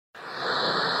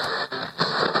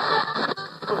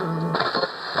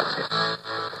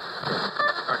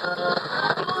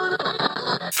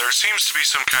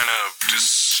some kind of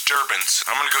disturbance.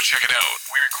 I'm gonna go check it out.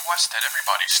 We request that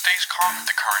everybody stays calm at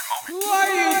the current moment. Who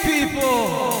are you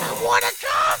people? I want a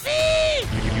coffee!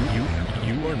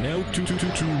 You are now tuned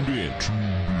in.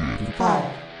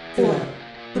 5, 4,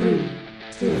 3,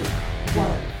 2,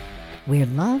 1. Where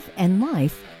love and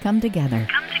life come together.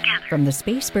 From the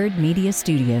Spacebird Media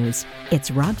Studios,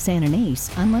 it's Roxanne and Ace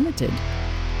Unlimited.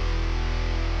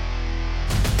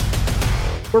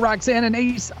 We're Roxanne and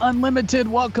Ace Unlimited.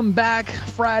 Welcome back.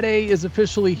 Friday is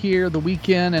officially here, the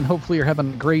weekend, and hopefully you're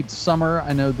having a great summer.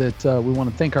 I know that we want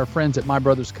to thank our friends at My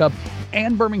Brothers Cup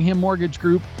and Birmingham Mortgage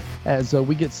Group as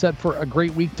we get set for a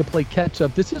great week to play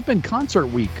catch-up. This has been concert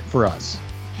week for us.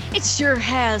 It sure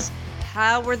has.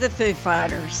 How were the Foo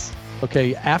Fighters?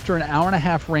 Okay, after an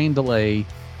hour-and-a-half rain delay,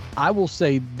 I will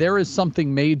say there is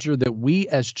something major that we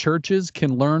as churches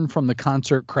can learn from the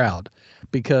concert crowd,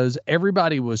 because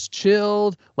everybody was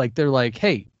chilled. Like, they're like,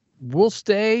 hey, we'll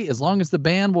stay as long as the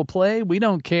band will play. We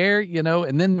don't care, you know,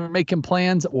 and then they're making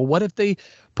plans. Well, what if they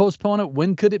postpone it?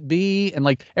 When could it be? And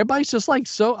like, everybody's just like,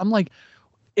 so I'm like,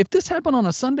 if this happened on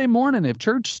a Sunday morning, if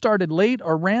church started late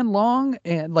or ran long,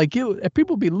 and like people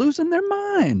would be losing their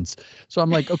minds. So I'm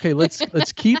like, okay, let's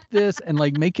keep this and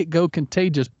like make it go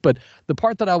contagious. But the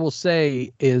part that I will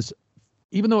say is,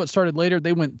 even though it started later,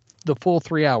 they went the full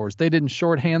 3 hours. They didn't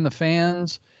shorthand the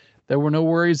fans. There were no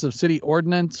worries of city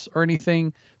ordinance or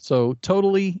anything. So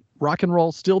totally rock and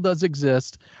roll still does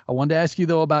exist. I wanted to ask you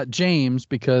though about James,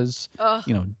 because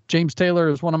James Taylor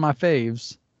is one of my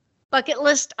faves. Bucket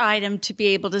list item to be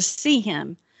able to see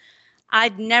him.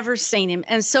 I'd never seen him,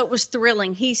 and so it was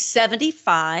thrilling. He's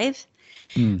 75.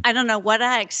 I don't know what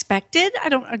I expected.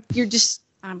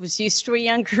 I was used to a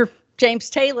younger James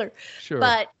Taylor. Sure.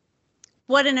 But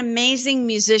what an amazing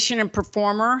musician and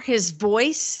performer. His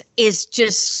voice is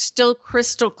just still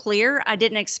crystal clear. I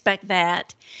didn't expect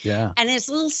that. Yeah. And his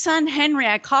little son, Henry,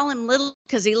 I call him little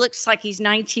because he looks like he's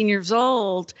 19 years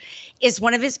old, is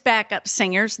one of his backup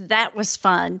singers. That was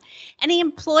fun. And he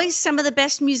employs some of the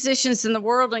best musicians in the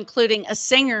world, including a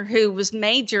singer who was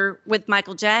major with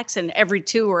Michael Jackson every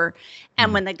tour.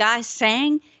 And when the guy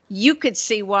sang, you could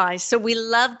see why. So we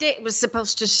loved it. It was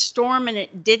supposed to storm, and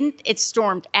it didn't. It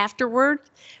stormed afterward,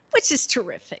 which is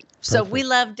terrific. So we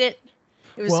loved it.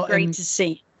 It was great to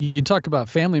see. You talk about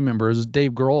family members.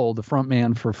 Dave Grohl, the front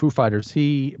man for Foo Fighters,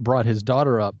 he brought his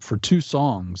daughter up for 2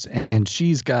 songs, and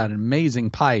she's got amazing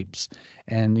pipes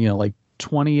and, like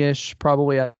 20-ish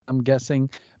probably, I'm guessing.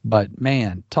 But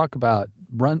man, talk about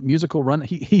musical run.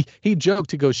 He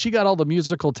joked, he goes, she got all the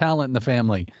musical talent in the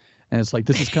family. And it's like,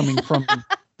 this is coming from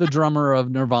the drummer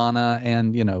of Nirvana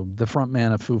and, the front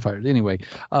man of Foo Fighters. Anyway,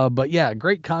 but yeah,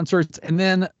 great concerts. And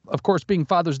then, of course, being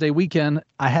Father's Day weekend,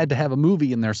 I had to have a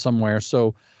movie in there somewhere.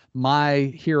 So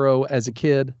my hero as a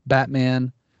kid, Batman,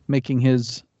 making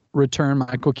his return,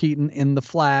 Michael Keaton in The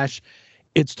Flash,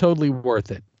 it's totally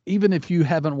worth it. Even if you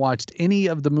haven't watched any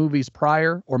of the movies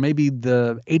prior, or maybe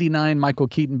the 89 Michael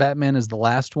Keaton Batman is the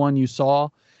last one you saw,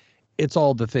 it's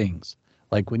all the things.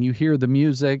 Like when you hear the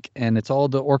music and it's all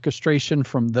the orchestration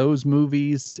from those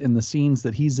movies and the scenes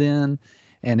that he's in.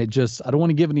 And I don't want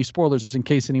to give any spoilers in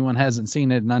case anyone hasn't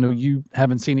seen it. And I know you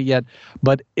haven't seen it yet,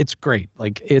 but it's great.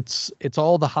 Like it's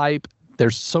all the hype.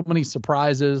 There's so many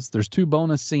surprises. There's 2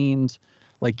 bonus scenes.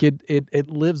 Like it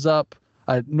lives up.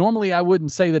 Normally I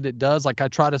wouldn't say that it does. Like I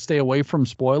try to stay away from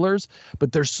spoilers,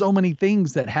 but there's so many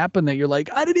things that happen that you're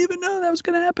like, I didn't even know that was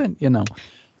going to happen,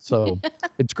 So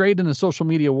it's great in a social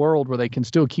media world where they can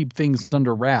still keep things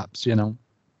under wraps,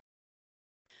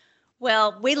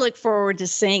 Well, we look forward to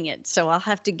seeing it. So I'll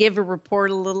have to give a report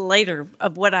a little later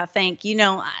of what I think.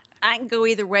 I can go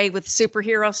either way with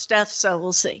superhero stuff. So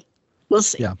we'll see. We'll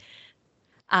see.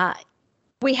 Yeah.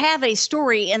 We have a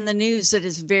story in the news that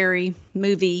is very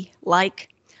movie-like,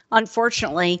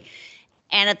 unfortunately.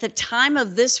 And at the time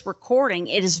of this recording,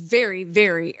 it is very,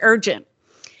 very urgent.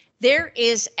 There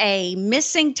is a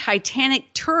missing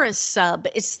Titanic tourist sub.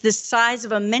 It's the size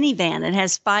of a minivan. It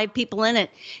has 5 people in it,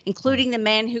 including the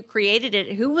man who created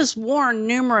it, who was warned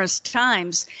numerous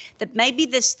times that maybe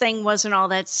this thing wasn't all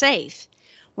that safe.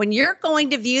 When you're going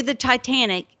to view the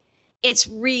Titanic, it's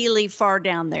really far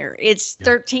down there. It's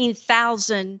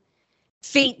 13,000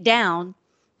 feet down,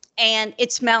 and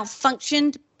it's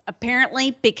malfunctioned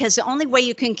apparently because the only way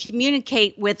you can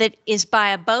communicate with it is by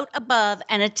a boat above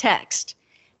and a text.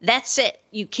 That's it.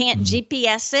 You can't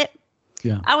GPS it.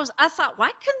 Yeah. I thought,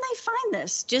 why couldn't they find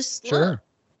this? Just sure. Look.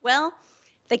 Well,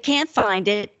 they can't find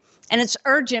it, and it's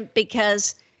urgent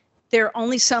because there are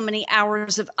only so many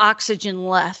hours of oxygen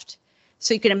left.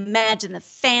 So you can imagine the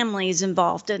families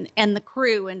involved and the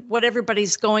crew and what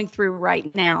everybody's going through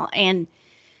right now. And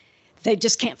They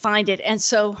just can't find it. And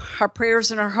so our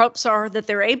prayers and our hopes are that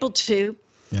they're able to.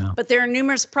 Yeah. But there are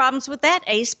numerous problems with that,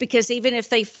 Ace, because even if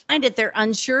they find it, they're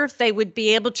unsure if they would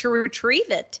be able to retrieve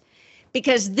it.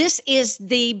 Because this is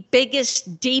the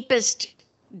biggest, deepest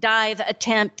dive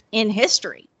attempt in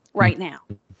history right now.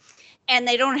 And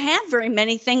they don't have very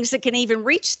many things that can even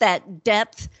reach that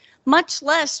depth, much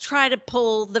less try to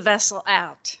pull the vessel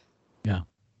out. Yeah.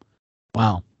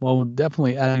 Wow. Well,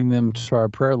 definitely adding them to our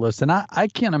prayer list. And I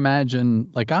can't imagine,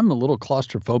 like, I'm a little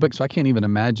claustrophobic, so I can't even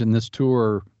imagine this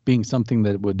tour being something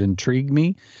that would intrigue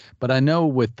me. But I know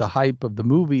with the hype of the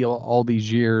movie all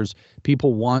these years,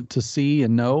 people want to see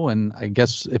and know. And I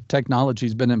guess if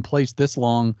technology's been in place this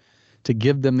long to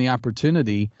give them the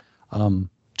opportunity,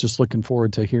 just looking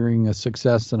forward to hearing a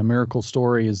success and a miracle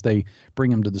story as they bring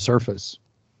them to the surface.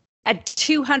 At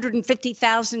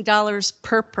 $250,000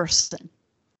 per person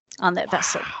on that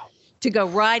vessel to go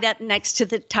right up next to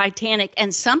the Titanic.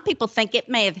 And some people think it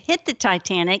may have hit the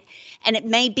Titanic and it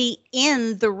may be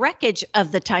in the wreckage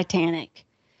of the Titanic,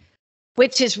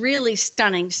 which is really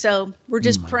stunning. So we're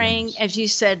just praying, goodness, as you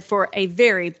said, for a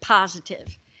very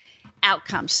positive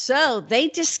outcome. So they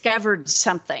discovered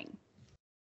something.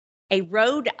 A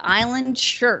Rhode Island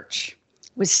church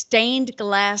with stained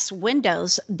glass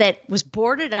windows that was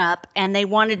boarded up, and they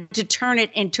wanted to turn it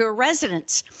into a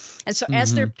residence. And so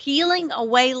as they're peeling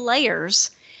away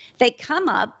layers, they come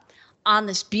up on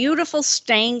this beautiful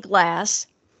stained glass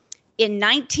in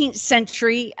 19th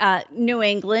century New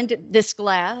England, this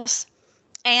glass.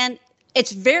 And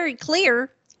it's very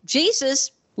clear Jesus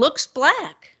looks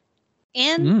black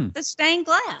in the stained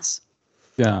glass.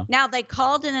 Yeah. Now, they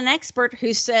called in an expert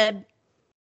who said,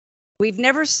 we've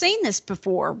never seen this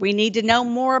before. We need to know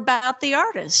more about the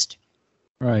artist.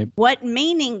 Right. What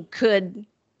meaning could,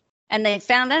 and they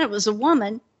found out it was a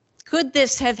woman, could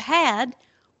this have had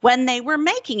when they were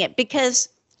making it? Because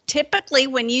typically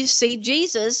when you see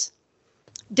Jesus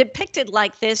depicted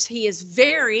like this, he is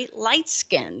very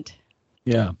light-skinned.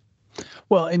 Yeah.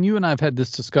 Well, and you and I have had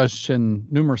this discussion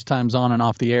numerous times on and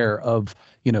off the air of,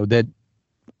 that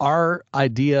our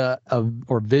idea of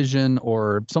or vision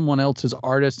or someone else's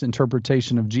artist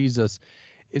interpretation of Jesus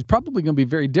is probably going to be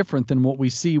very different than what we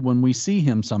see when we see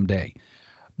him someday.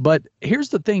 But here's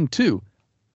the thing, too.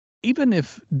 Even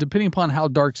if, depending upon how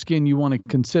dark skin you want to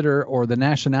consider or the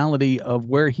nationality of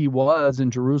where he was in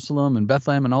Jerusalem and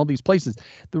Bethlehem and all these places,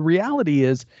 the reality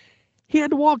is he had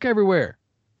to walk everywhere.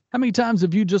 How many times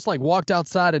have you just walked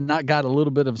outside and not got a little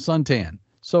bit of suntan?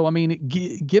 So, I mean,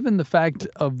 given the fact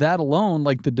of that alone,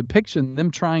 the depiction,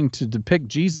 them trying to depict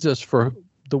Jesus for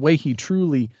the way he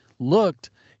truly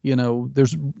looked,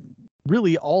 there's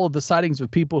really all of the sightings of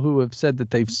people who have said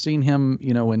that they've seen him,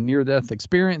 in near-death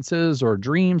experiences or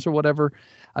dreams or whatever.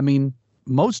 I mean,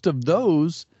 most of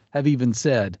those have even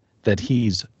said that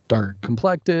he's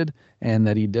dark-complected and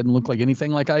that he didn't look like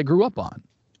anything like I grew up on.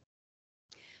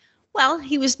 Well,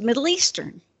 he was Middle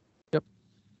Eastern. Yep.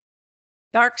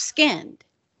 Dark-skinned.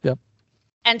 Yep.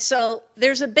 And so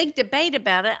there's a big debate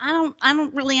about it. I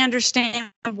don't really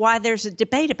understand why there's a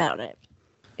debate about it.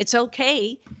 It's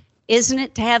okay, isn't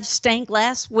it, to have stained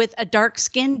glass with a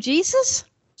dark-skinned Jesus?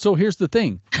 So here's the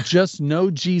thing. Just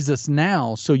know Jesus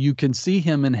now so you can see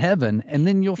him in heaven, and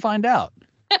then you'll find out.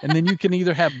 And then you can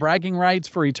either have bragging rights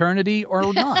for eternity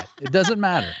or not. It doesn't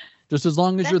matter. Just as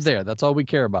long as you're there. That's all we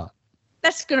care about.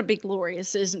 That's going to be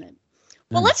glorious, isn't it?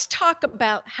 Well, let's talk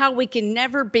about how we can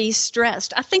never be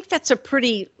stressed. I think that's a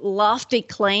pretty lofty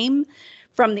claim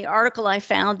from the article I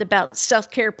found about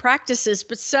self-care practices,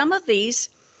 but some of these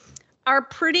are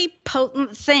pretty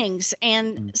potent things,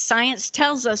 and science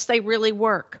tells us they really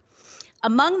work.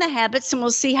 Among the habits, and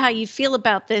we'll see how you feel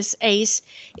about this, Ace,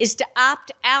 is to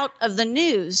opt out of the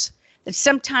news. That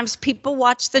sometimes people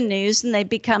watch the news and they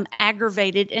become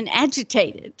aggravated and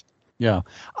agitated. Yeah,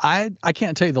 I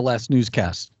can't tell you the last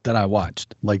newscast that I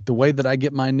watched. The way that I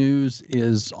get my news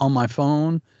is on my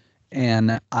phone,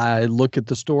 and I look at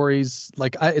the stories.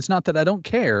 It's not that I don't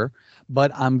care,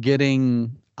 but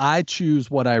I choose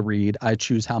what I read. I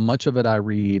choose how much of it I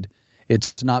read.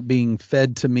 It's not being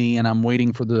fed to me, and I'm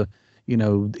waiting for the,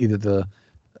 either the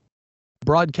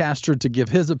broadcaster to give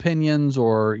his opinions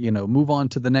or, move on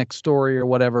to the next story or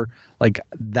whatever.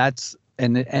 That's.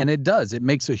 And it does. It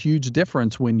makes a huge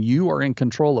difference when you are in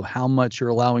control of how much you're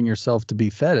allowing yourself to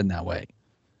be fed in that way.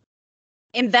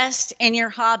 Invest in your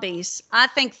hobbies. I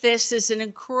think this is an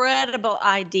incredible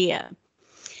idea.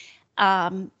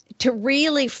 To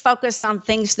really focus on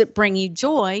things that bring you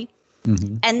joy.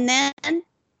 Mm-hmm. And then,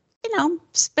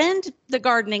 spend the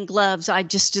gardening gloves. I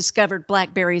just discovered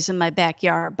blackberries in my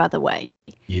backyard, by the way.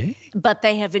 Yeah. But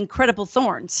they have incredible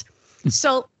thorns.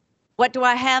 So what do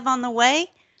I have on the way?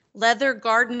 leather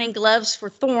gardening gloves for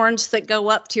thorns that go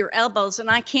up to your elbows.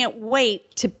 And I can't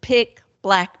wait to pick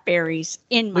blackberries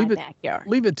in my backyard.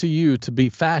 Leave it to you to be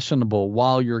fashionable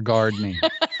while you're gardening.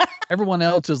 Everyone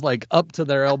else is like up to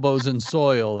their elbows in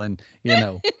soil and,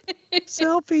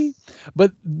 selfie.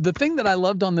 But the thing that I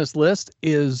loved on this list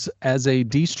is, as a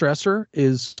de-stressor,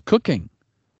 is cooking.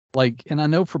 Like, and I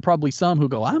know for probably some who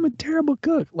go, I'm a terrible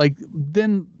cook. Like,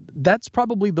 then that's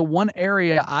probably the one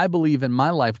area I believe in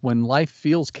my life when life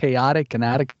feels chaotic and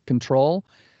out of control.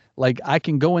 Like, I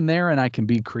can go in there and I can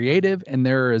be creative, and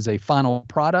there is a final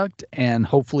product, and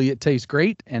hopefully it tastes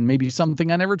great and maybe something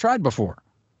I never tried before.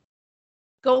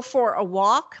 Go for a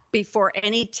walk before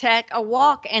any tech. A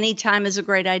walk anytime is a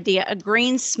great idea. A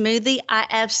green smoothie, I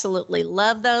absolutely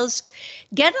love those.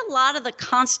 Get a lot of the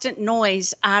constant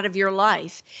noise out of your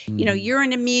life. You're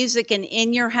into music, and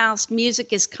in your house,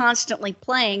 music is constantly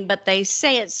playing, but they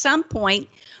say at some point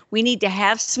we need to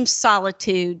have some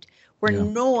solitude where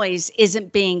noise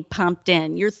isn't being pumped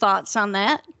in. Your thoughts on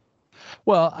that?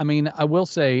 Well, I mean, I will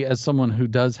say, as someone who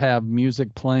does have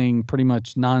music playing pretty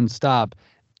much nonstop,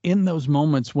 in those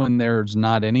moments when there's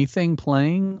not anything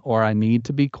playing or I need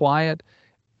to be quiet,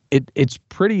 it's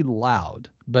pretty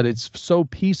loud, but it's so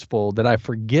peaceful that I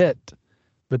forget.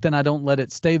 But then I don't let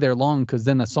it stay there long, because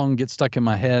then a song gets stuck in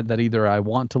my head that either I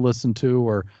want to listen to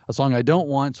or a song I don't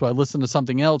want. So I listen to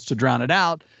something else to drown it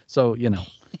out. So,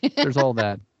 there's all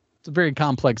that. It's a very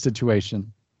complex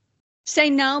situation.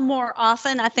 Say no more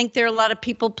often. I think there are a lot of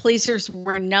people pleasers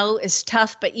where no is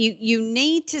tough, but you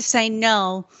need to say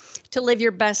no to live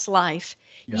your best life.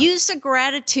 Yeah. Use a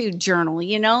gratitude journal,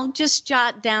 just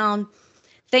jot down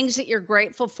things that you're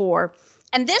grateful for.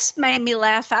 And this made me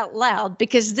laugh out loud,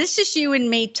 because this is you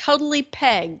and me totally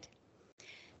pegged.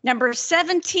 Number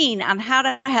 17 on how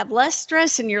to have less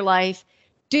stress in your life: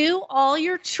 do all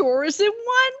your chores in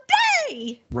one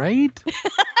day. Right?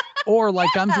 Or like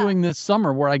I'm doing this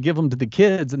summer, where I give them to the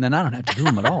kids and then I don't have to do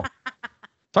them at all.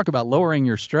 Talk about lowering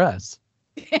your stress.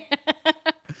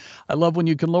 I love when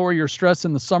you can lower your stress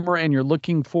in the summer and you're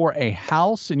looking for a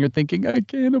house and you're thinking, I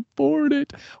can't afford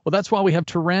it. Well, that's why we have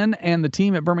Turin and the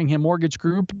team at Birmingham Mortgage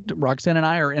Group. Roxanne and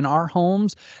I are in our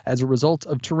homes as a result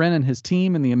of Turin and his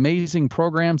team and the amazing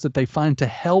programs that they find to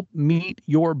help meet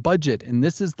your budget. And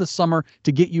this is the summer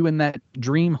to get you in that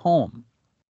dream home.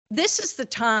 This is the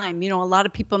time, a lot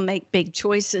of people make big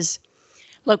choices.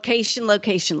 Location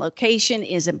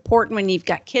is important when you've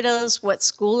got kiddos. What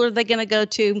school are they going to go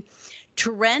to?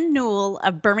 Turin Newell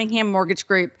of Birmingham Mortgage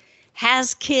Group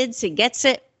has kids. He gets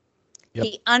it. Yep.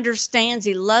 He understands.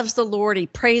 He loves the Lord. He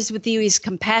prays with you. He's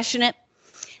compassionate.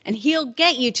 And he'll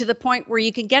get you to the point where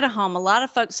you can get a home. A lot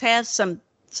of folks have some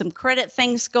credit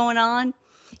things going on.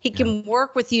 He can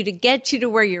work with you to get you to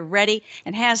where you're ready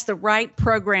and has the right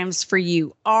programs for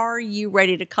you. Are you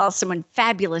ready to call someone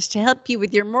fabulous to help you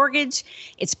with your mortgage?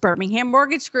 It's Birmingham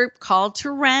Mortgage Group. Call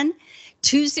Turin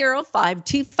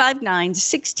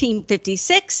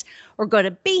 205-259-1656 or go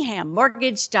to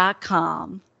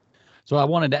bhammortgage.com. So I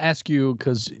wanted to ask you,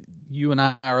 because you and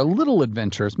I are a little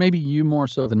adventurous, maybe you more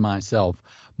so than myself,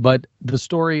 but the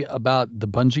story about the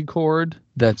bungee cord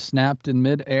that snapped in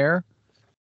midair.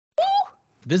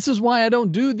 This is why I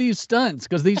don't do these stunts,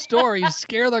 because these stories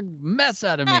scare the mess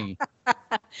out of me.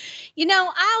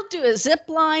 I'll do a zip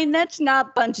line. That's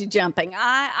not bungee jumping.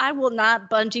 I will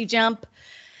not bungee jump.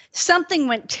 Something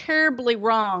went terribly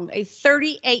wrong. A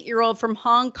 38-year-old from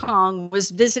Hong Kong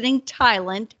was visiting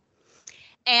Thailand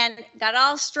and got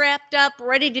all strapped up,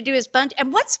 ready to do his bungee.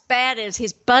 And what's bad is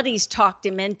his buddies talked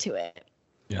him into it.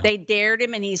 Yeah. They dared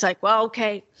him, and he's like, well,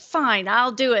 okay, fine,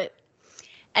 I'll do it.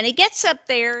 And he gets up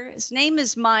there. His name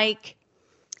is Mike.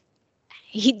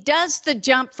 He does the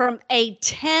jump from a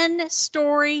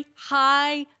 10-story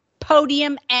high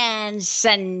podium and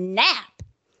snap.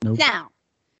 Nope. Now,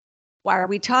 why are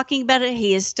we talking about it?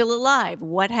 He is still alive.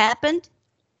 What happened?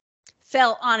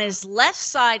 Fell on his left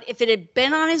side. If it had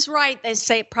been on his right, they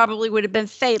say it probably would have been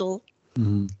fatal.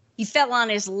 Mm-hmm. He fell on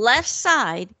his left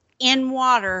side in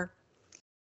water.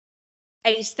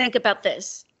 And just think about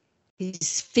this.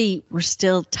 His feet were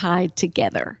still tied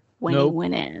together when he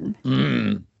went in.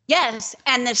 Mm. Yes,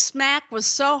 and the smack was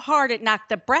so hard it knocked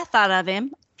the breath out of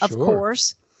him, of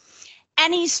course.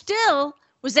 And he still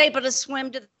was able to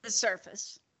swim to the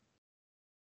surface.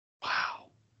 Wow.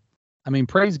 I mean,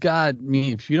 praise God. I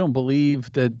mean, if you don't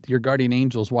believe that your guardian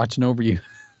angel's watching over you,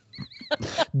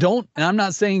 and I'm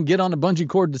not saying get on a bungee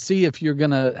cord to see if you're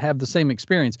going to have the same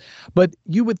experience, but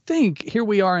you would think, here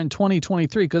we are in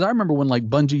 2023, because I remember when like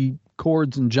bungee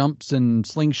cords and jumps and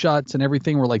slingshots and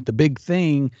everything were like the big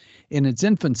thing in its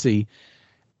infancy.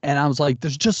 And I was like,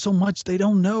 there's just so much they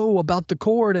don't know about the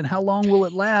cord and how long will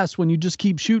it last when you just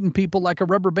keep shooting people like a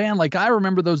rubber band. Like I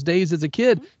remember those days as a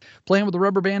kid playing with a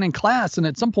rubber band in class, and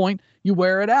at some point you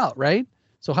wear it out, right?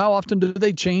 So how often do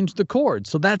they change the cord?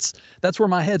 So that's where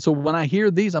my head. So when I hear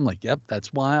these, I'm like, yep,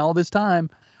 that's why all this time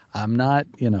I'm not,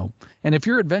 and if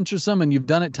you're adventuresome and you've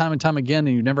done it time and time again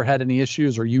and you've never had any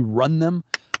issues or you run them,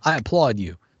 I applaud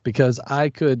you. Because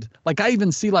I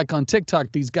even see like on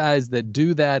TikTok, these guys that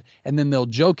do that and then they'll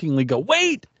jokingly go,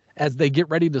 wait, as they get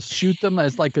ready to shoot them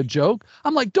as like a joke.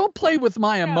 I'm like, don't play with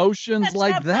my emotions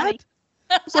like that.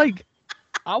 It's like,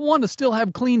 I want to still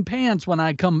have clean pants when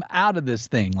I come out of this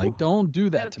thing. Like, don't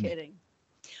do that to me.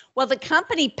 Well, the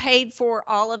company paid for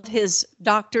all of his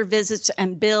doctor visits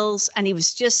and bills, and he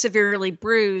was just severely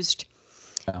bruised.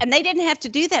 Yeah. And they didn't have to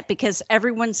do that because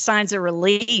everyone signs a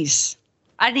release.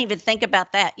 I didn't even think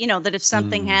about that, that if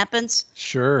something happens,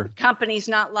 sure, the company's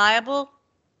not liable.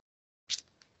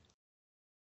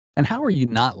 And how are you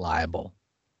not liable?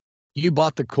 You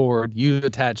bought the cord, you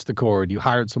attached the cord, you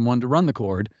hired someone to run the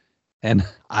cord, and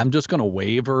I'm just going to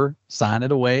waiver, sign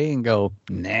it away and go,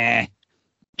 nah,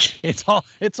 it's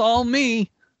all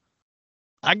me.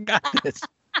 I got this.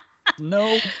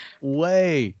 No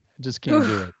way. I just can't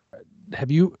do it.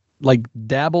 Have you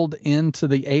dabbled into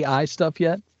the AI stuff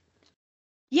yet?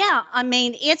 Yeah, I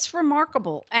mean, it's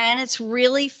remarkable and it's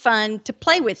really fun to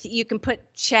play with. You can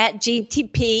put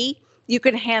ChatGPT, you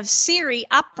can have Siri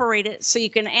operate it so you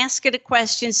can ask it a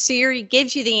question. Siri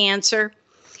gives you the answer,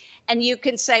 and you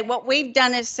can say, what we've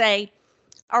done is say,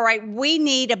 all right, we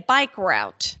need a bike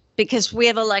route because we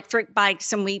have electric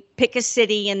bikes and we pick a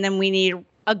city and then we need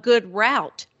a good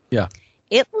route. Yeah.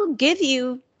 It will give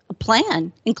you a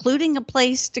plan, including a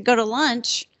place to go to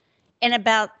lunch in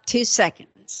about 2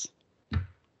 seconds.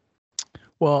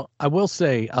 Well, I will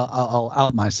say I'll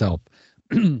out myself.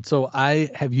 So I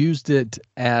have used it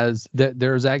as that.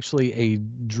 There's actually a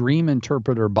dream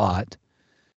interpreter bot.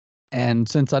 And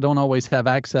since I don't always have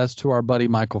access to our buddy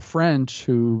Michael French,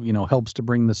 who, helps to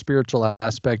bring the spiritual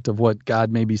aspect of what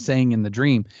God may be saying in the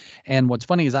dream. And what's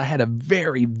funny is I had a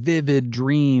very vivid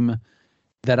dream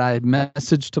that I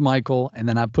messaged to Michael, and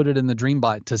then I put it in the dream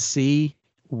bot to see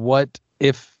what,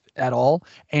 if at all.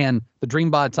 And the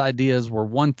Dreambot's ideas were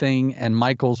one thing and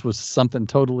Michael's was something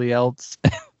totally else.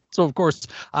 So of course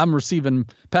I'm receiving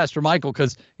Pastor Michael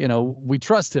because, we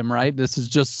trust him, right? This is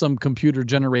just some computer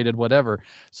generated whatever.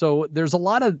 So there's a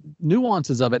lot of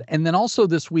nuances of it. And then also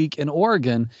this week in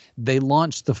Oregon, they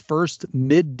launched the first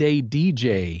midday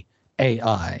DJ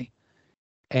AI.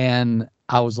 And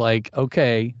I was like,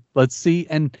 okay, let's see.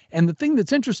 And the thing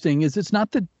that's interesting is it's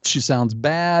not that she sounds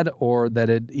bad or that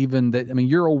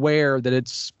you're aware that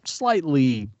it's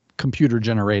slightly computer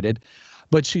generated,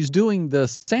 but she's doing the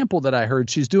sample that I heard.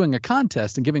 She's doing a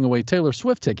contest and giving away Taylor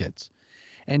Swift tickets.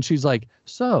 And she's like,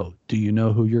 so do you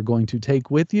know who you're going to take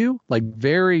with you? Like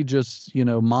very just,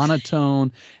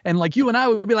 monotone. And like you and I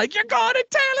would be like, you're going to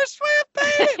Taylor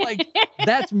Swift, baby. Like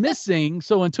that's missing.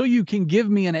 So until you can give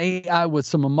me an AI with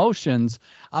some emotions,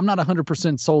 I'm not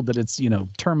 100% sold that it's,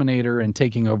 Terminator and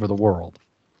taking over the world.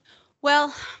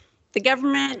 Well, the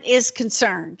government is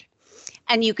concerned.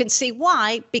 And you can see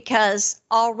why, because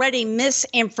already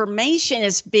misinformation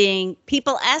is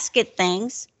people ask it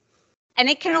things. And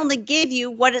it can only give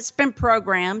you what it's been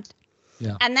programmed.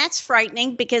 Yeah. And that's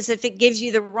frightening because if it gives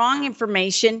you the wrong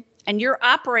information and you're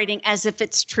operating as if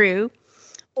it's true,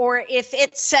 or if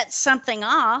it sets something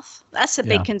off, that's a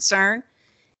big concern.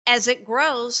 As it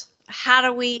grows, how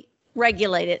do we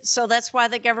regulate it? So that's why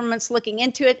the government's looking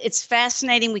into it. It's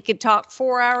fascinating. We could talk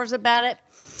 4 hours about it.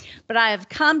 But I have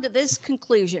come to this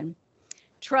conclusion.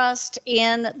 Trust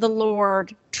in the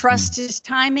Lord. Trust his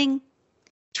timing.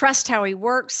 Trust how he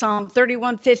works. Psalm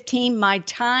 31:15, my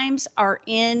times are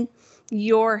in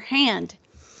your hand.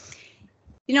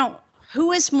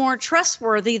 Who is more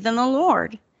trustworthy than the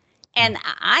Lord? And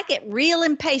I get real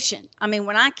impatient. I mean,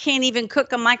 when I can't even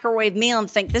cook a microwave meal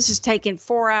and think this is taking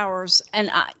 4 hours, and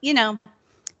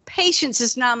patience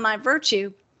is not my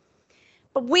virtue.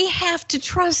 But we have to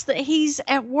trust that he's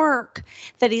at work,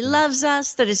 that he loves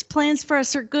us, that his plans for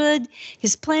us are good,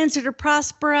 his plans are to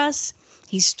prosper us.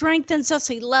 He strengthens us.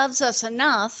 He loves us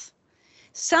enough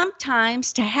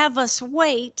sometimes to have us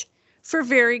wait for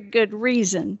very good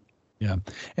reason. Yeah.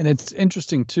 And it's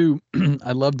interesting, too.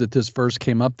 I love that this verse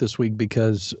came up this week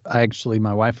because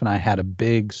my wife and I had a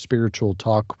big spiritual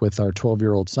talk with our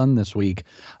 12-year-old son this week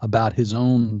about his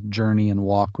own journey and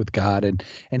walk with God.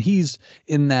 And he's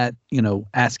in that,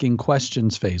 asking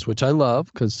questions phase, which I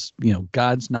love because,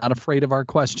 God's not afraid of our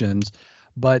questions.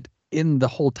 But in the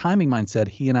whole timing mindset,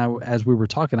 he and I, as we were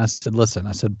talking, I said, listen,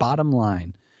 bottom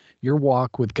line, your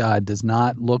walk with God does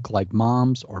not look like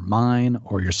mom's or mine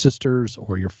or your sister's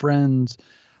or your friends.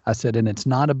 I said, and it's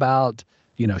not about,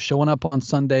 showing up on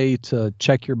Sunday to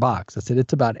check your box. I said,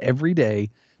 it's about every day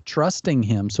trusting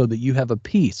him so that you have a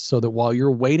peace, so that while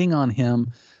you're waiting on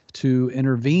him to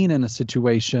intervene in a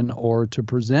situation or to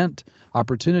present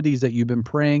opportunities that you've been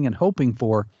praying and hoping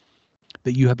for,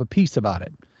 that you have a peace about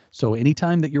it. So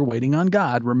anytime that you're waiting on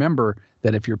God, remember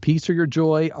that if your peace or your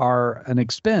joy are an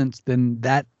expense, then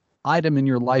that item in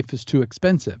your life is too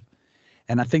expensive.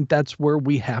 And I think that's where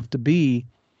we have to be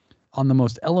on the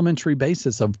most elementary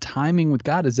basis of timing with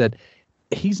God, is that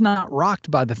he's not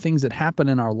rocked by the things that happen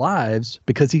in our lives,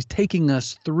 because he's taking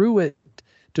us through it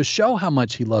to show how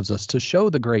much he loves us, to show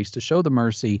the grace, to show the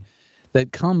mercy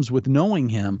that comes with knowing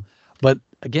him. But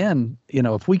again,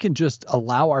 if we can just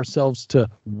allow ourselves to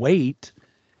wait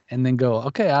and then go,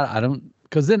 okay, I don't,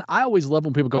 because then I always love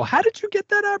when people go, how did you get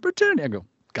that opportunity? I go,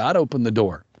 God opened the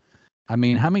door. I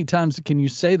mean, how many times can you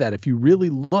say that if you really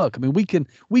look? I mean, we can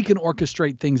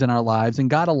orchestrate things in our lives, and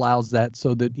God allows that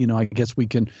so that, I guess we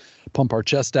can pump our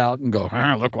chest out and go,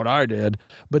 look what I did.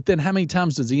 But then how many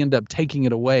times does he end up taking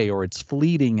it away, or it's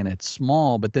fleeting and it's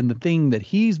small? But then the thing that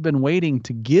he's been waiting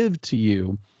to give to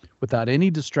you without any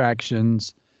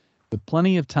distractions, with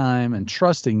plenty of time and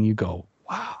trusting, you go,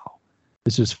 wow,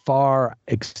 this is far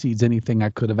exceeds anything I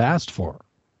could have asked for.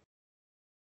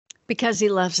 Because he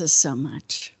loves us so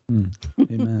much.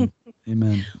 Amen.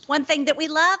 Amen. One thing that we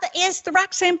love is the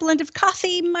Roxanne blend of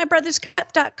coffee,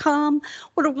 mybrotherscup.com.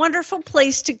 What a wonderful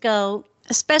place to go,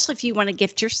 especially if you want to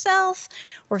gift yourself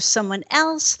or someone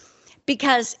else,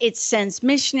 because it sends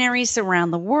missionaries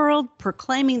around the world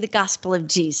proclaiming the gospel of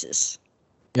Jesus.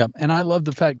 Yeah. And I love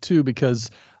the fact too,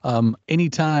 because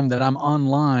anytime that I'm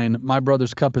online, My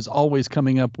Brother's Cup is always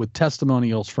coming up with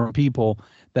testimonials from people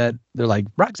that they're like,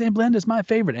 Roxanne blend is my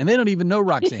favorite. And they don't even know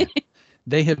Roxanne.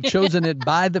 They have chosen it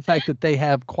by the fact that they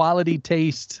have quality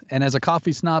taste. And as a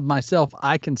coffee snob myself,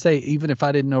 I can say, even if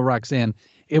I didn't know Roxanne,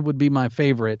 it would be my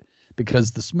favorite,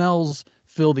 because the smells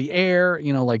fill the air,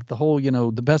 like the whole,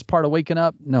 the best part of waking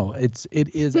up. No, it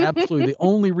is absolutely the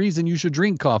only reason you should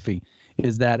drink coffee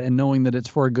is that, and knowing that it's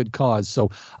for a good cause. So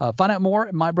find out more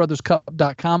at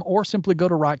mybrotherscup.com, or simply go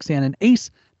to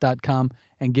roxanneandace.com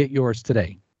and get yours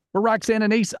today. We're Roxanne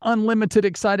and Ace Unlimited,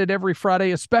 excited every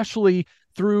Friday, especially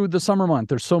through the summer month.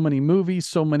 There's so many movies,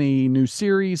 so many new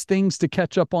series, things to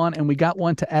catch up on, and we got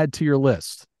one to add to your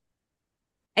list.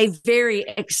 A very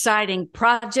exciting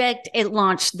project. It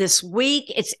launched this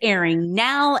week. It's airing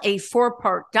now, a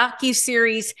 4-part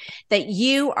docuseries that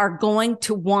you are going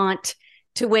to want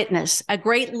to witness. A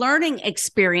great learning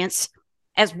experience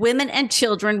as women and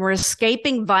children were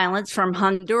escaping violence from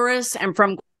Honduras and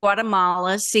from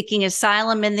Guatemala, seeking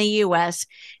asylum in the U.S.,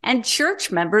 and church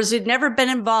members who'd never been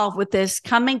involved with this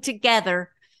coming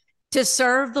together to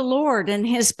serve the Lord and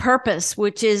his purpose,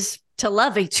 which is to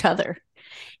love each other.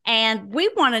 And we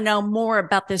want to know more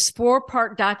about this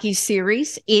 4-part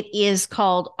docuseries. It is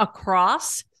called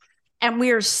Across. And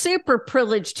we are super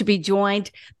privileged to be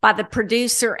joined by the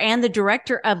producer and the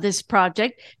director of this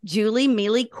project, Julie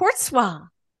Mirlicourtous.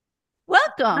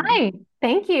 Welcome. Hi,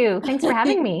 thank you. Thanks for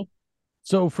having me.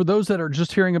 So for those that are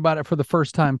just hearing about it for the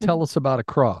first time, tell us about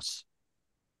Across.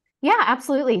 Yeah,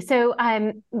 absolutely. So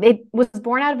it was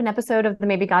born out of an episode of the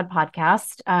Maybe God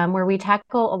podcast, where we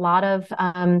tackle a lot of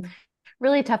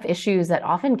really tough issues that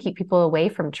often keep people away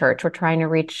from church. We're trying to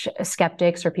reach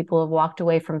skeptics or people who have walked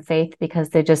away from faith because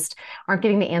they just aren't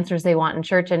getting the answers they want in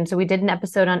church. And so we did an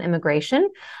episode on immigration.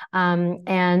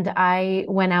 And I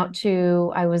went out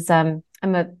to, I'm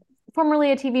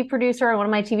formerly a TV producer, and one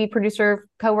of my TV producer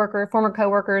former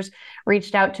coworkers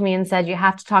reached out to me and said, you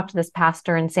have to talk to this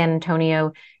pastor in San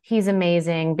Antonio. He's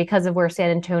amazing. Because of where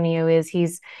San Antonio is,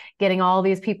 he's getting all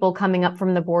these people coming up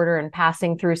from the border and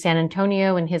passing through San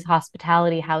Antonio, and his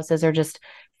hospitality houses are just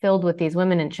filled with these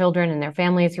women and children and their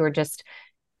families who are just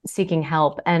seeking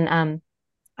help. And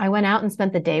I went out and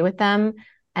spent the day with them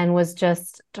and was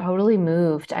just totally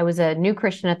moved. I was a new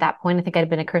Christian at that point. I think I'd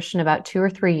been a Christian about 2 or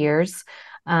 3 years.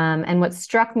 And what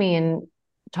struck me in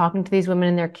talking to these women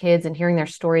and their kids and hearing their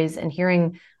stories and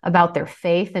hearing about their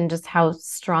faith and just how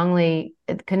strongly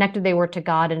connected they were to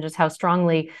God, and just how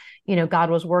strongly, God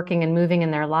was working and moving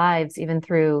in their lives, even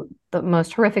through the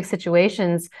most horrific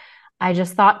situations. I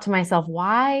just thought to myself,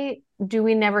 why do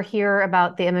we never hear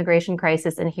about the immigration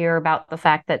crisis and hear about the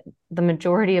fact that the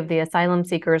majority of the asylum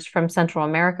seekers from Central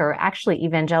America are actually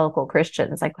evangelical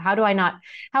Christians? Like, how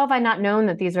have I not known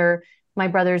that these are my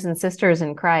brothers and sisters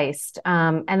in Christ?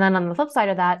 And then on the flip side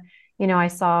of that, I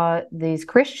saw these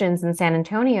Christians in San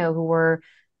Antonio who were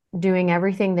doing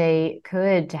everything they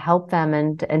could to help them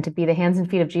and to be the hands and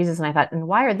feet of Jesus. And I thought, and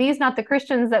why are these not the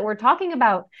Christians that we're talking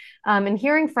about and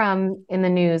hearing from in the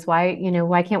news? Why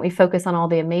can't we focus on all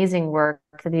the amazing work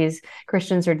that these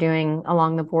Christians are doing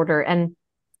along the border? And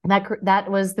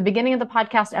that was the beginning of the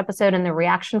podcast episode, and the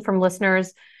reaction from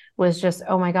listeners was just,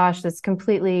 oh my gosh, this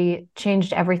completely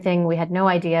changed everything. We had no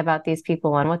idea about these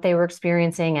people and what they were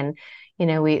experiencing. And,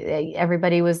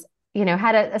 everybody was,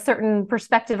 had a certain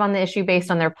perspective on the issue based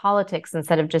on their politics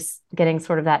instead of just getting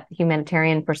sort of that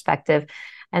humanitarian perspective.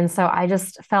 And so I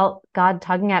just felt God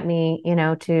tugging at me,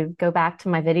 to go back to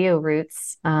my video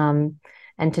roots and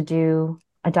to do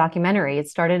a documentary. It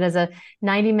started as a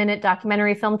 90-minute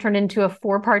documentary film, turned into a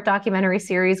 4-part documentary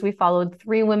series. We followed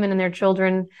 3 women and their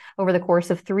children over the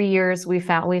course of 3 years. We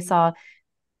saw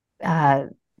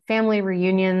family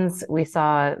reunions. We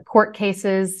saw court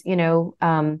cases,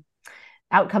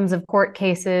 outcomes of court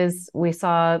cases. We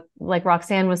saw, like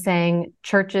Roxanne was saying,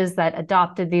 churches that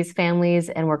adopted these families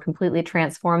and were completely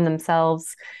transformed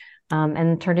themselves.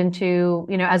 And turned into,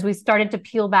 as we started to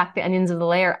peel back the onions of the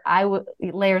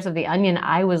layers of the onion,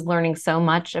 I was learning so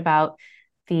much about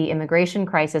the immigration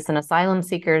crisis and asylum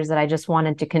seekers that I just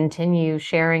wanted to continue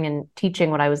sharing and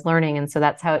teaching what I was learning. And so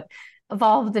that's how it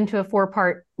evolved into a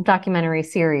 4-part documentary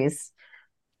series.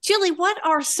 Julie, what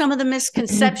are some of the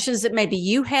misconceptions that maybe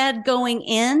you had going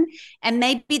in and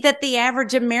maybe that the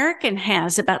average American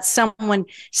has about someone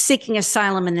seeking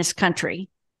asylum in this country?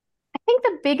 I think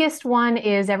the biggest one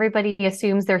is everybody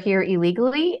assumes they're here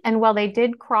illegally. And while they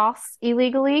did cross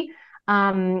illegally,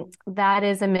 that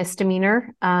is a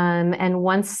misdemeanor. And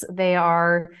once they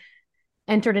are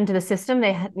entered into the system,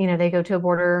 they go to a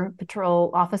border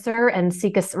patrol officer and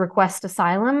request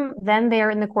asylum. Then they are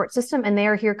in the court system and they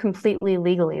are here completely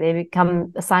legally. They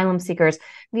become asylum seekers.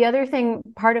 The other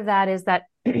part of that is that,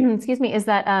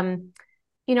 oftentimes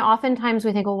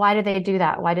we think, well, why did they do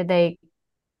that? Why did they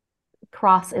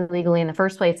cross illegally in the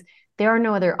first place? There are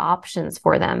no other options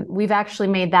for them. We've actually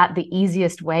made that the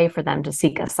easiest way for them to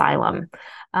seek asylum.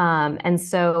 And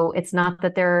so it's not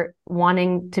that they're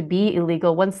wanting to be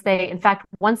illegal. Once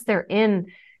they're in,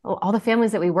 all the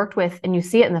families that we worked with, and you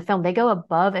see it in the film, they go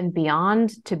above and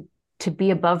beyond to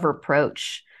be above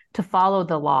reproach, to follow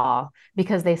the law,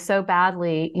 because they so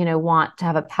badly, want to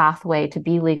have a pathway to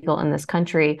be legal in this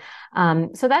country.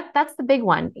 So that's the big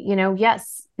one.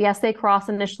 Yes, they cross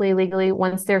initially legally.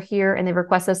 Once they're here and they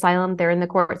request asylum, they're in the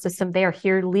court system. They are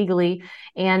here legally.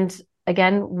 And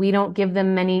again, we don't give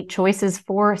them many choices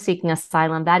for seeking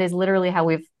asylum. That is literally how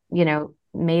we've,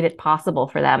 made it possible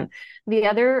for them. The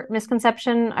other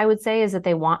misconception I would say is that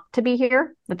they want to be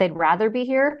here, that they'd rather be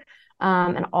here.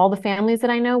 And all the families that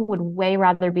I know would way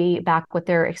rather be back with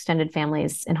their extended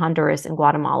families in Honduras and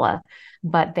Guatemala,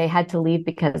 but they had to leave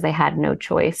because they had no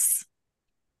choice.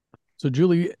 So,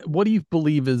 Julie, what do you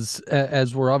believe is,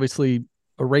 as we're obviously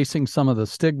erasing some of the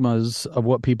stigmas of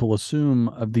what people assume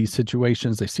of these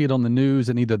situations, they see it on the news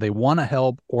and either they want to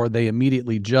help or they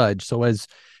immediately judge. So as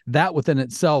that within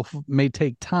itself may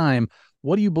take time,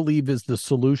 what do you believe is the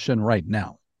solution right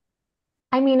now?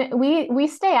 I mean, we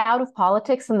stay out of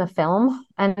politics in the film,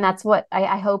 and that's what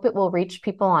I hope it will reach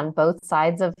people on both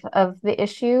sides of the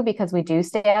issue, because we do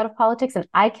stay out of politics, and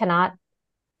I cannot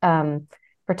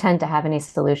pretend to have any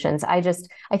solutions. I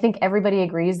think everybody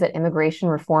agrees that immigration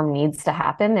reform needs to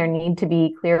happen. There need to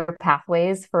be clear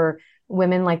pathways for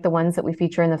women like the ones that we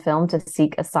feature in the film to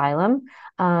seek asylum.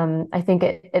 I think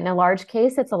in a large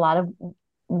case, it's a lot of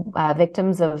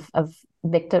victims of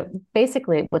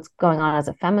basically what's going on as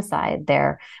a femicide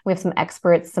there. We have some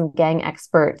experts, some gang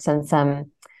experts and some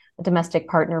domestic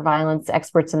partner violence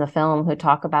experts in the film who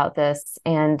talk about this.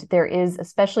 And there is,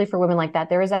 especially for women like that,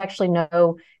 there is actually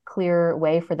no clear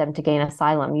way for them to gain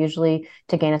asylum. Usually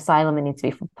to gain asylum, it needs to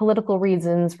be for political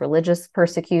reasons, religious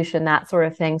persecution, that sort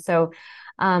of thing. So,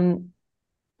 I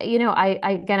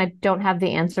don't have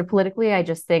the answer politically. I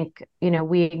just think,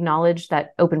 we acknowledge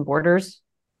that open borders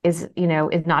is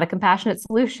not a compassionate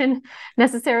solution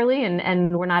necessarily.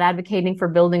 And we're not advocating for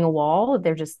building a wall.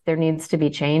 There needs to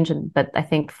be change. But I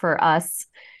think for us,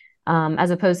 as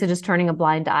opposed to just turning a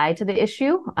blind eye to the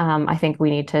issue, I think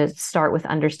we need to start with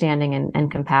understanding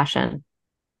and compassion.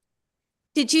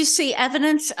 Did you see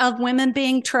evidence of women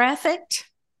being trafficked?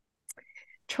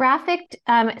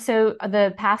 So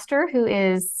the pastor who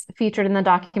is featured in the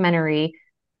documentary,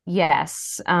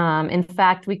 yes. In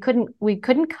fact, we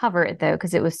couldn't cover it though,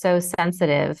 because it was so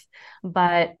sensitive.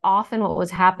 But often what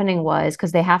was happening was,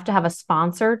 because they have to have a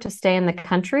sponsor to stay in the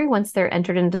country once they're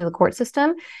entered into the court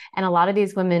system. And a lot of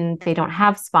these women, they don't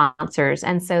have sponsors.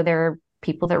 And so there are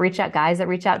people that reach out, guys that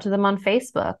reach out to them on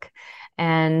Facebook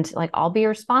and like, I'll be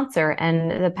your sponsor.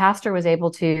 And the pastor was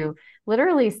able to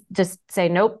literally just say,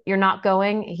 nope, you're not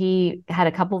going. He had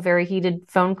a couple very heated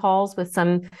phone calls with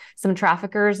some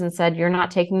traffickers and said, you're not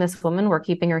taking this woman. We're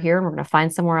keeping her here and we're going to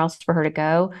find somewhere else for her to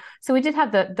go. So we did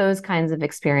have those kinds of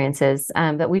experiences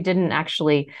that we didn't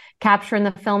actually capture in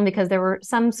the film because there were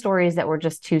some stories that were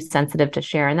just too sensitive to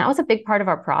share. And that was a big part of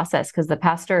our process because the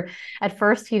pastor, at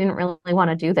first, he didn't really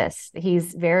want to do this.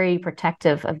 He's very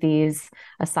protective of these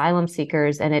asylum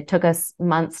seekers. And it took us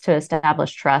months to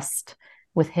establish trust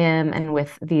with him and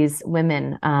with these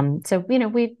women. So,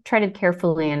 we treaded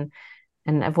carefully and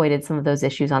avoided some of those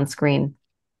issues on screen.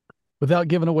 Without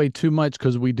giving away too much,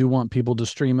 because we do want people to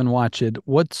stream and watch it,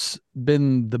 what's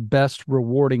been the best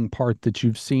rewarding part that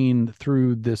you've seen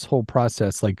through this whole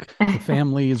process, like the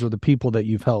families or the people that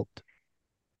you've helped?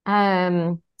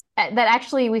 That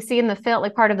actually we see in the film,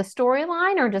 like part of the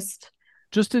storyline, or just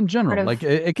in general? Like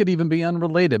it could even be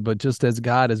unrelated, but just as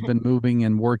God has been moving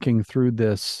and working through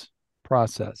this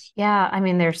process. Yeah, I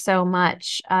mean, there's so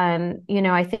much.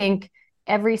 I think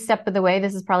every step of the way,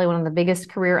 this is probably one of the biggest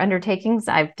career undertakings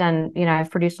I've done. I've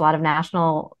produced a lot of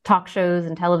national talk shows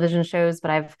and television shows,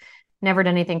 but I've never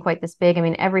done anything quite this big. I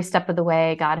mean, every step of the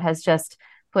way, God has just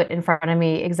put in front of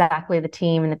me exactly the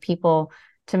team and the people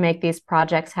to make these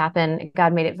projects happen.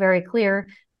 God made it very clear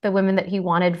the women that he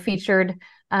wanted featured.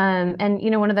 And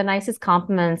one of the nicest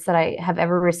compliments that I have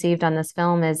ever received on this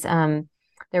film is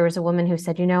there was a woman who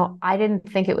said, I didn't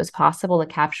think it was possible to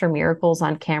capture miracles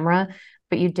on camera,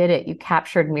 but you did it. You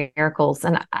captured miracles.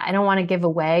 And I don't want to give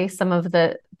away some of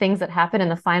the things that happen in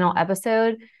the final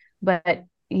episode, but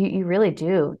you really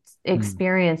do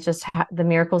experience just the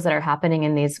miracles that are happening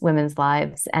in these women's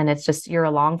lives. And it's just, you're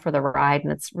along for the ride,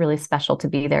 and it's really special to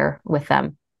be there with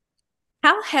them.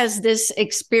 How has this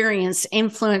experience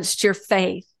influenced your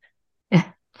faith?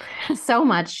 So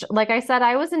much. Like I said,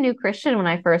 I was a new Christian when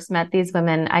I first met these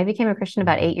women. I became a Christian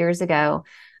about 8 years ago.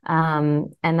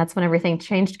 And that's when everything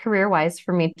changed career-wise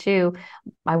for me too.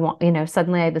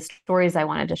 Suddenly the stories I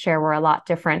wanted to share were a lot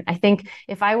different. I think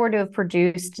if I were to have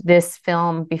produced this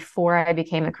film before I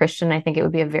became a Christian, I think it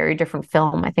would be a very different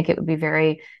film. I think it would be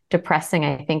very depressing.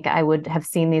 I think I would have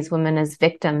seen these women as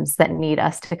victims that need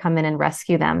us to come in and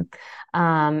rescue them.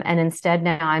 And instead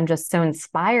now I'm just so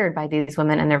inspired by these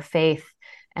women and their faith.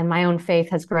 And my own faith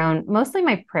has grown, mostly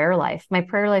my prayer life. My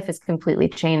prayer life has completely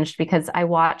changed because I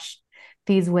watched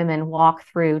these women walk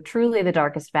through truly the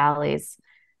darkest valleys,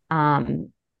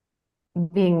 being,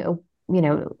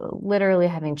 literally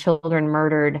having children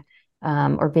murdered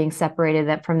or being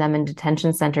separated from them in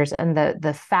detention centers, and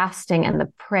the fasting and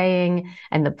the praying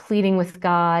and the pleading with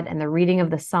God and the reading of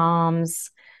the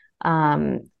Psalms.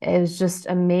 It was just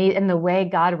amazing. And the way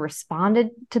God responded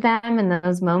to them in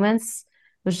those moments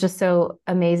was just so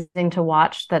amazing to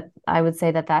watch, that I would say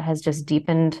that has just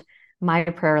deepened my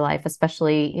prayer life,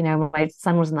 especially, my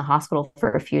son was in the hospital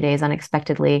for a few days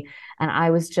unexpectedly, and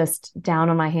I was just down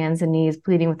on my hands and knees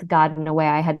pleading with God in a way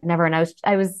I had never. And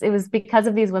it was because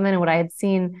of these women and what I had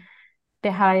seen,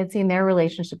 how I had seen their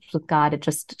relationships with God. It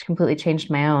just completely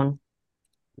changed my own.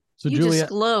 So you Julia, just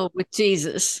glow with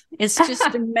Jesus. It's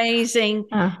just amazing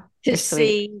to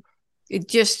see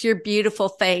just your beautiful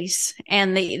face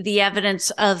and the evidence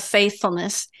of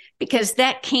faithfulness, because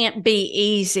that can't be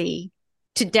easy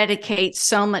to dedicate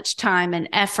so much time and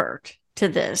effort to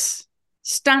this.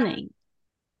 Stunning.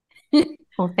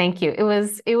 Well, thank you. It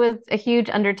was a huge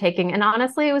undertaking. And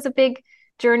honestly, it was a big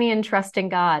journey in trusting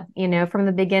God. From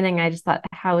the beginning, I just thought,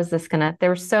 how is this there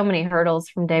were so many hurdles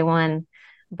from day one,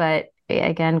 but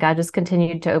again, God just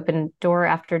continued to open door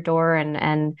after door.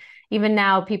 And even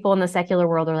now, people in the secular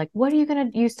world are like, what are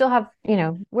you still have,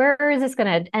 where is this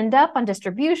going to end up on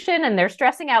distribution? And they're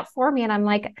stressing out for me. And I'm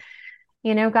like,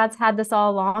 God's had this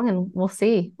all along, and we'll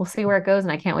see where it goes.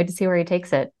 And I can't wait to see where he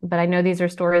takes it. But I know these are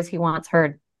stories he wants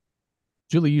heard.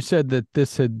 Julie, you said that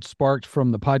this had sparked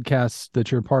from the podcast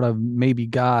that you're a part of, Maybe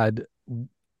God.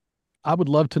 I would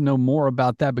love to know more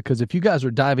about that, because if you guys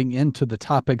are diving into the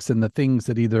topics and the things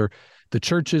that either the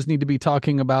churches need to be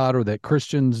talking about or that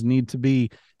Christians need to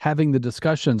be having the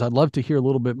discussions, I'd love to hear a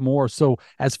little bit more. So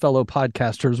as fellow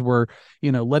podcasters, we're,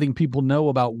 letting people know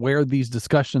about where these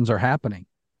discussions are happening.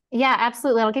 Yeah,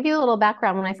 absolutely. I'll give you a little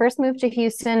background. When I first moved to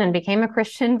Houston and became a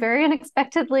Christian very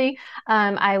unexpectedly,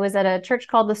 I was at a church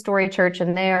called the Story Church,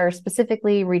 and they are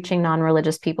specifically reaching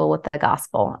non-religious people with the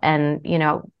gospel. And,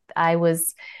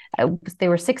 they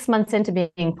were 6 months into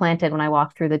being planted when I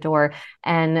walked through the door.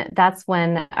 And that's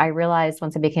when I realized,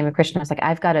 once I became a Christian, I was like,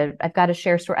 I've got to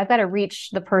share story. I've got to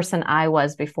reach the person I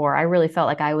was before. I really felt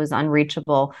like I was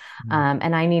unreachable.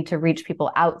 And I need to reach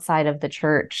people outside of the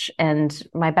church. And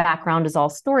my background is all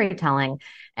storytelling.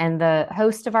 And the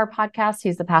host of our podcast,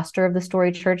 he's the pastor of the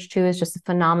Story Church too, is just a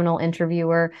phenomenal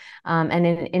interviewer. And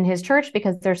in his church,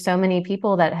 because there's so many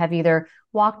people that have either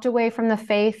walked away from the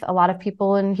faith. A lot of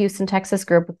people in Houston, Texas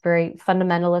grew up with very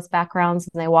fundamentalist backgrounds,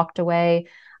 and they walked away.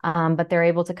 But they're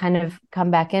able to kind of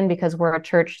come back in because we're a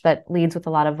church that leads with a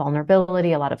lot of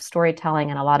vulnerability, a lot of storytelling,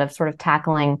 and a lot of sort of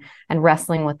tackling and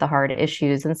wrestling with the hard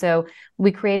issues. And so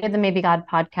we created the Maybe God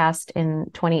podcast in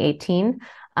 2018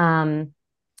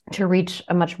 to reach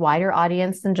a much wider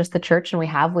audience than just the church. And we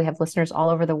have listeners all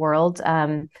over the world.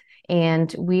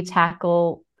 And we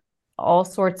tackle all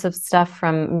sorts of stuff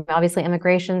from obviously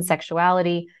immigration,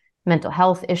 sexuality, mental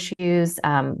health issues.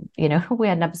 We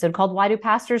had an episode called "Why Do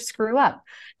Pastors Screw Up?"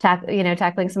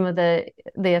 Tackling some of the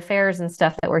affairs and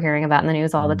stuff that we're hearing about in the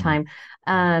news all the time.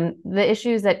 The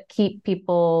issues that keep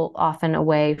people often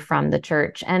away from the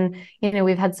church. And,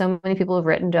 we've had so many people who've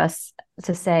written to us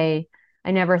to say, I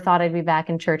never thought I'd be back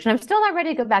in church. And I'm still not ready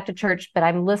to go back to church, but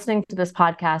I'm listening to this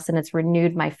podcast and it's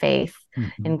renewed my faith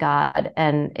in God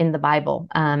and in the Bible.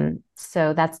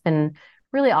 So that's been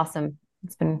really awesome.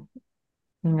 It's been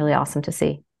really awesome to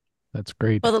see. That's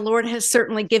great. Well, the Lord has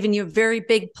certainly given you a very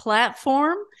big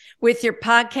platform with your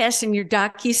podcast and your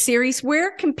docuseries. Where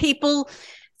can people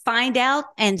find out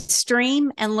and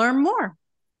stream and learn more?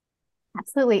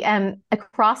 Absolutely.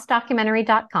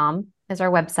 Acrossdocumentary.com is our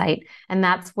website. And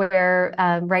that's where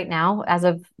right now, as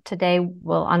of today,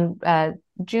 on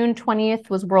June 20th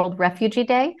was World Refugee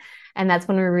Day. And that's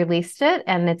when we released it.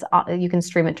 And you can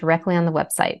stream it directly on the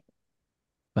website.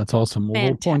 That's awesome.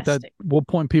 Well, we'll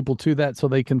point people to that so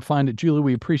they can find it. Julie,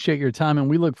 we appreciate your time, and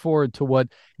we look forward to what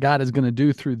God is going to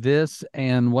do through this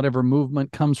and whatever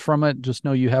movement comes from it. Just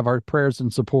know you have our prayers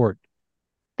and support.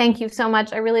 Thank you so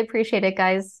much. I really appreciate it,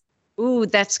 guys. Ooh,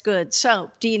 that's good. So,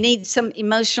 do you need some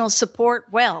emotional support?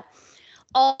 Well,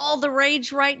 all the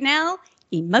rage right now,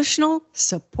 emotional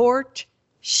support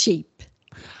sheep.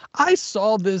 I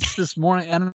saw this morning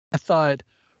and I thought,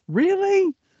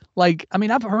 really?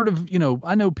 I've heard of,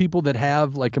 I know people that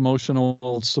have like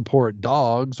emotional support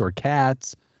dogs or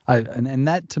cats. And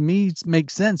that to me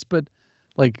makes sense. But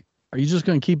are you just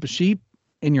going to keep a sheep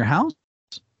in your house?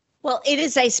 Well, it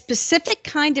is a specific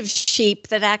kind of sheep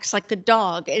that acts like a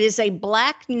dog. It is a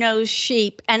black-nosed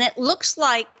sheep, and it looks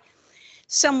like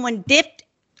someone dipped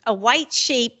a white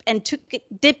sheep and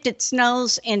dipped its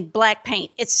nose in black paint.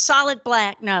 It's solid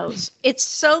black nose. It's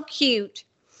so cute.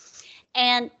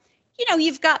 And,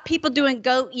 you've got people doing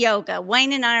goat yoga.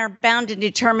 Wayne and I are bound and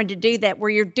determined to do that,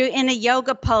 where you're in a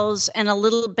yoga pose and a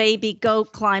little baby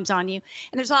goat climbs on you.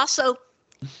 And there's also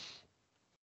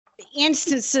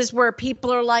instances where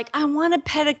people are like, I want to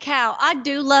pet a cow. I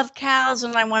do love cows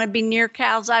and I want to be near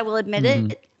cows. I will admit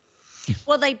it.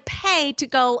 Well, they pay to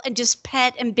go and just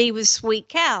pet and be with sweet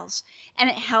cows, and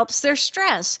it helps their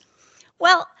stress.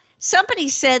 Well, somebody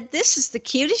said, this is the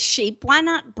cutest sheep. Why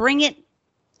not bring it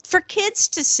for kids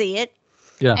to see it?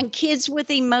 Yeah. And kids with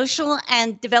emotional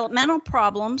and developmental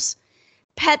problems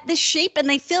pet the sheep and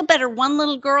they feel better. One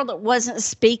little girl that wasn't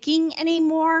speaking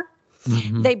anymore,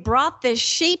 they brought this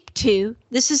sheep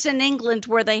this is in England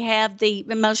where they have the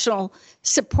emotional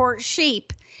support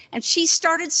sheep, and she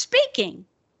started speaking.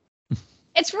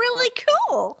 It's really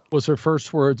cool. Was her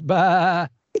first words, bye?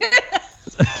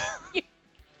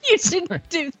 you should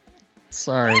do.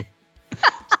 Sorry.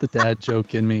 It's the dad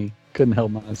joke in me. Couldn't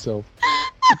help myself.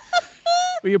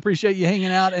 We appreciate you hanging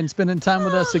out and spending time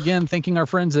with us again. Thanking our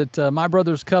friends at My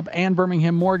Brothers Cup and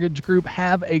Birmingham Mortgage Group.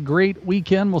 Have a great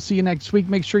weekend. We'll see you next week.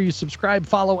 Make sure you subscribe,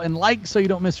 follow, and like so you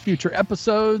don't miss future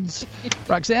episodes.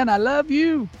 Roxanne, I love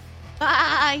you.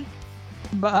 Bye.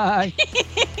 Bye.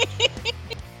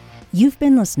 You've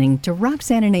been listening to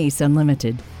Roxanne and Ace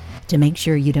Unlimited. To make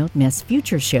sure you don't miss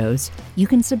future shows, you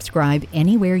can subscribe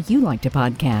anywhere you like to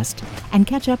podcast and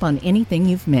catch up on anything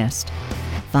you've missed.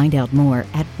 Find out more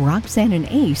at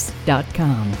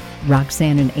RoxanneandAce.com.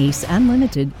 Roxanne and Ace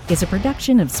Unlimited is a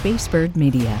production of Spacebird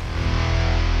Media.